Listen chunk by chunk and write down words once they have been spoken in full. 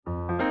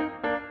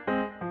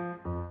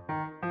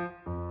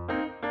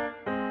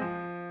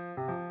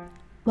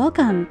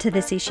Welcome to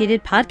the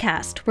Satiated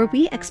podcast, where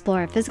we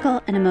explore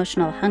physical and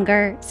emotional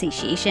hunger,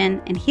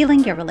 satiation, and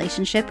healing your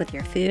relationship with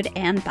your food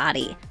and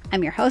body.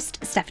 I'm your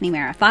host, Stephanie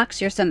Mara Fox,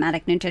 your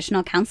somatic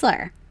nutritional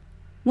counselor.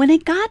 When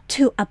it got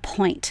to a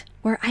point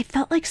where I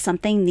felt like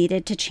something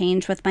needed to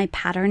change with my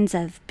patterns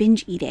of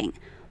binge eating,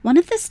 one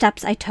of the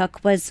steps I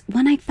took was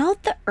when I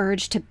felt the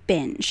urge to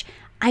binge,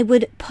 I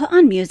would put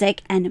on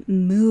music and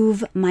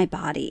move my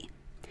body.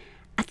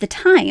 At the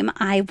time,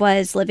 I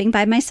was living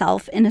by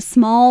myself in a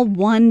small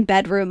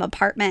one-bedroom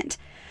apartment.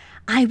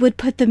 I would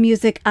put the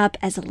music up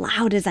as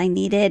loud as I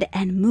needed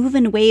and move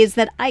in ways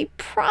that I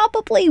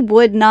probably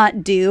would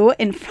not do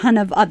in front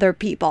of other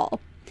people.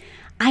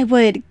 I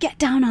would get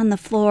down on the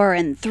floor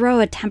and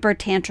throw a temper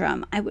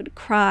tantrum. I would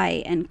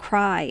cry and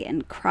cry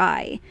and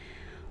cry.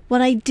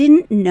 What I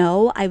didn't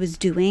know I was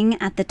doing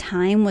at the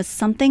time was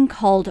something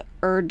called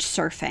urge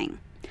surfing.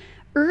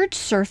 Urge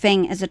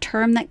surfing is a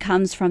term that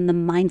comes from the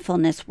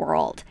mindfulness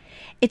world.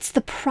 It's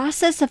the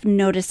process of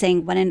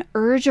noticing when an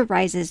urge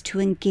arises to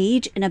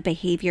engage in a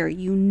behavior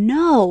you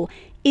know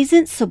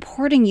isn't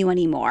supporting you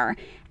anymore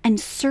and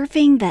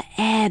surfing the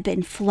ebb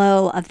and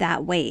flow of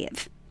that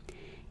wave.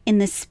 In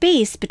the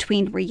space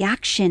between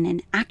reaction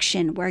and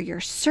action where you're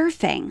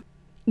surfing,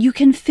 you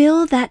can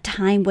fill that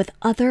time with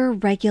other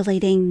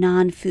regulating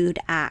non-food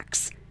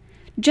acts.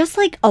 Just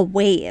like a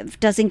wave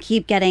doesn't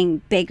keep getting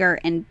bigger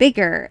and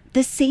bigger,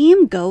 the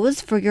same goes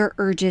for your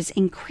urges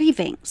and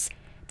cravings.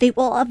 They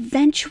will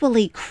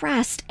eventually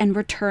crest and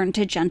return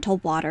to gentle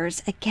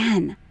waters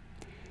again.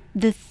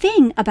 The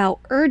thing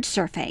about urge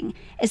surfing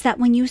is that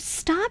when you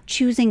stop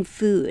choosing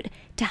food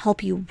to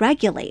help you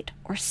regulate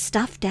or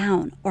stuff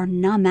down or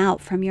numb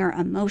out from your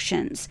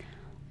emotions,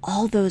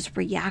 all those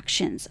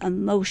reactions,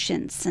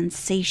 emotions,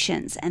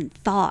 sensations, and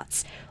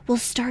thoughts will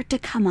start to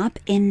come up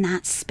in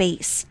that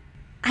space.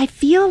 I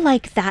feel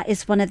like that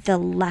is one of the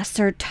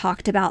lesser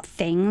talked about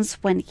things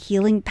when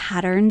healing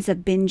patterns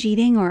of binge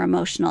eating or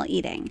emotional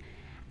eating.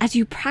 As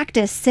you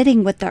practice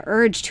sitting with the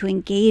urge to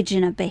engage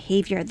in a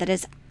behavior that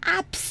has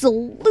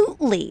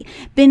absolutely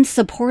been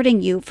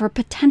supporting you for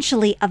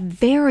potentially a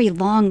very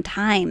long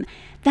time,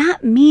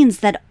 that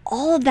means that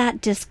all of that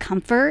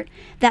discomfort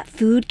that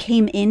food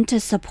came in to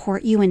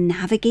support you in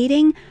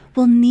navigating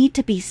will need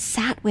to be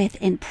sat with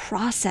and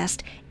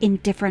processed in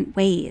different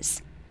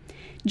ways.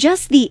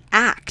 Just the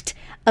act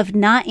of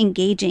not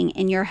engaging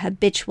in your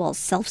habitual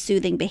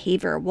self-soothing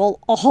behavior will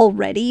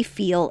already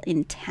feel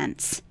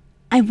intense.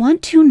 I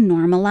want to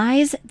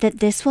normalize that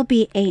this will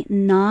be a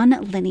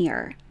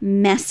non-linear,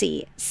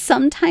 messy,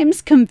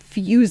 sometimes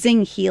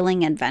confusing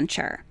healing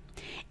adventure.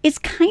 It's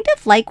kind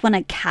of like when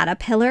a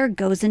caterpillar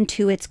goes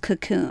into its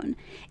cocoon.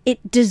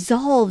 It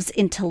dissolves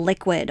into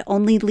liquid,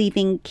 only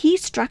leaving key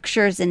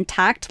structures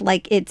intact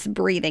like its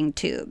breathing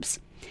tubes.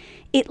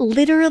 It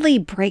literally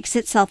breaks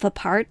itself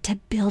apart to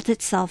build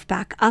itself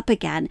back up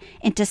again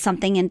into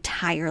something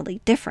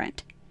entirely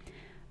different.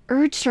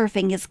 Urge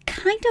surfing is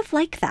kind of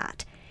like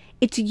that.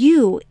 It's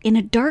you in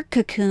a dark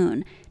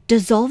cocoon,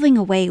 dissolving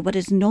away what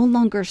is no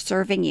longer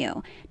serving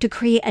you to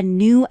create a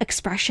new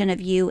expression of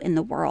you in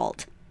the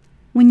world.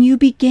 When you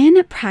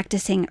begin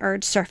practicing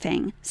urge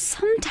surfing,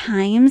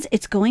 sometimes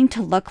it's going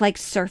to look like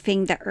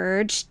surfing the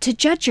urge to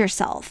judge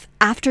yourself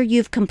after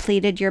you've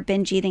completed your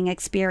binge eating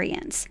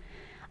experience.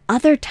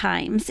 Other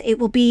times, it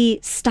will be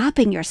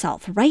stopping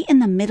yourself right in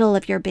the middle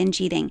of your binge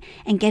eating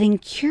and getting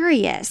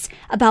curious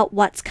about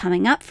what's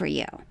coming up for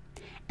you.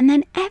 And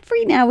then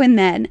every now and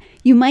then,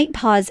 you might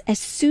pause as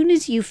soon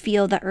as you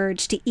feel the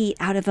urge to eat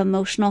out of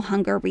emotional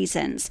hunger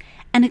reasons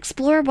and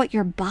explore what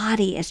your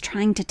body is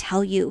trying to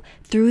tell you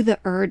through the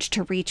urge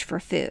to reach for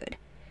food.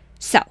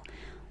 So,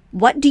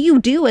 what do you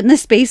do in the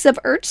space of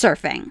urge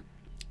surfing?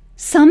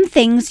 Some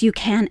things you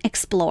can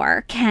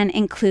explore can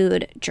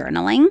include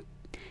journaling,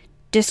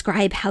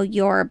 describe how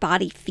your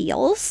body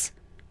feels,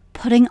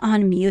 putting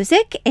on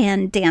music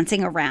and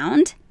dancing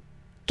around,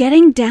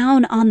 getting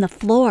down on the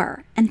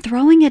floor and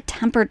throwing a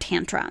temper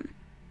tantrum,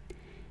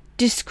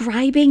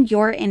 describing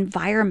your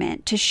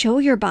environment to show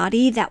your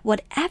body that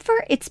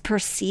whatever it's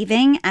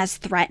perceiving as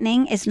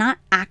threatening is not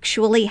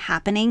actually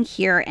happening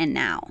here and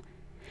now.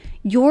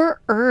 Your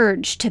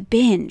urge to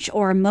binge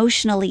or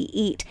emotionally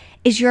eat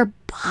is your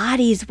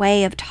body's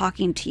way of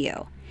talking to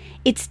you.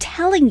 It's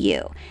telling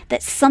you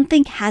that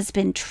something has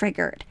been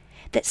triggered,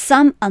 that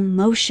some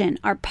emotion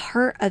or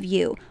part of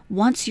you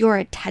wants your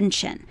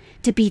attention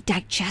to be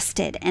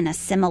digested and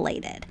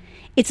assimilated.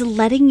 It's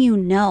letting you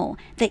know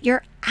that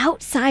you're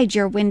outside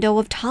your window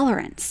of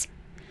tolerance.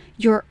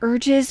 Your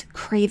urges,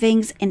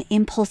 cravings, and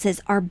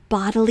impulses are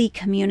bodily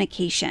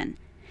communication.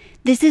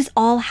 This is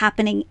all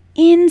happening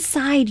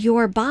inside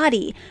your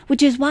body,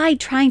 which is why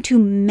trying to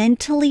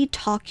mentally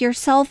talk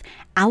yourself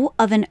out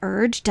of an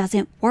urge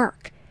doesn't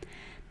work.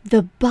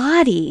 The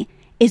body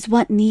is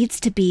what needs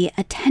to be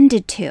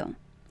attended to.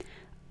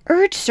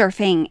 Urge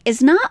surfing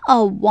is not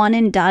a one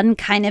and done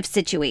kind of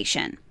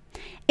situation.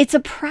 It's a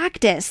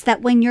practice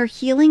that when you're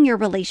healing your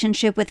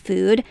relationship with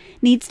food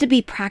needs to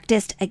be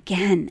practiced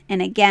again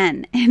and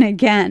again and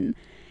again.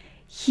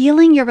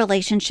 Healing your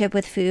relationship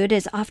with food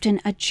is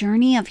often a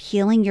journey of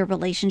healing your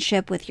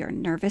relationship with your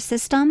nervous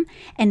system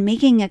and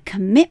making a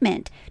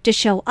commitment to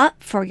show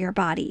up for your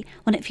body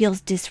when it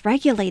feels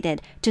dysregulated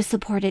to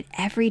support it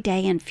every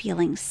day and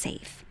feeling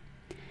safe.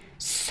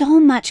 So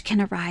much can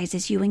arise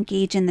as you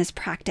engage in this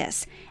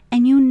practice,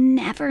 and you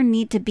never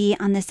need to be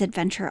on this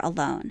adventure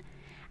alone.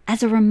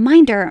 As a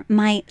reminder,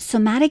 my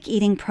somatic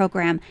eating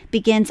program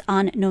begins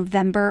on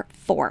November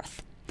 4th.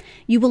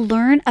 You will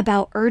learn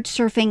about urge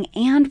surfing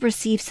and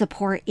receive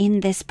support in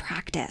this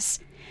practice.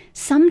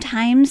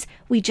 Sometimes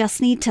we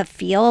just need to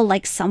feel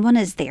like someone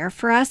is there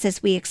for us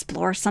as we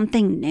explore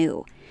something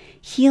new.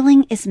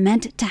 Healing is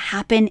meant to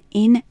happen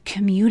in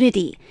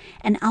community,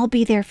 and I'll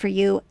be there for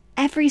you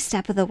every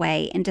step of the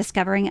way in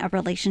discovering a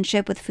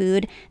relationship with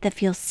food that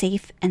feels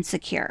safe and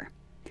secure.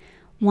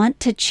 Want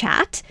to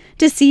chat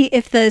to see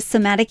if the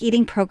somatic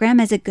eating program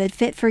is a good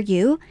fit for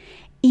you?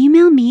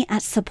 Email me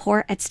at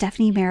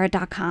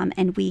support@stephaniemera.com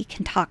and we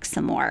can talk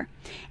some more.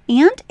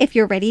 And if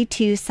you're ready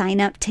to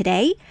sign up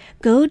today,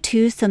 go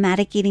to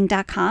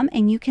somaticeating.com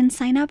and you can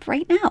sign up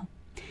right now.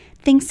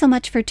 Thanks so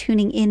much for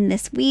tuning in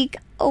this week.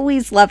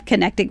 Always love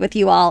connecting with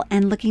you all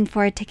and looking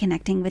forward to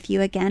connecting with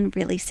you again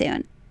really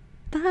soon.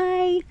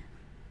 Bye.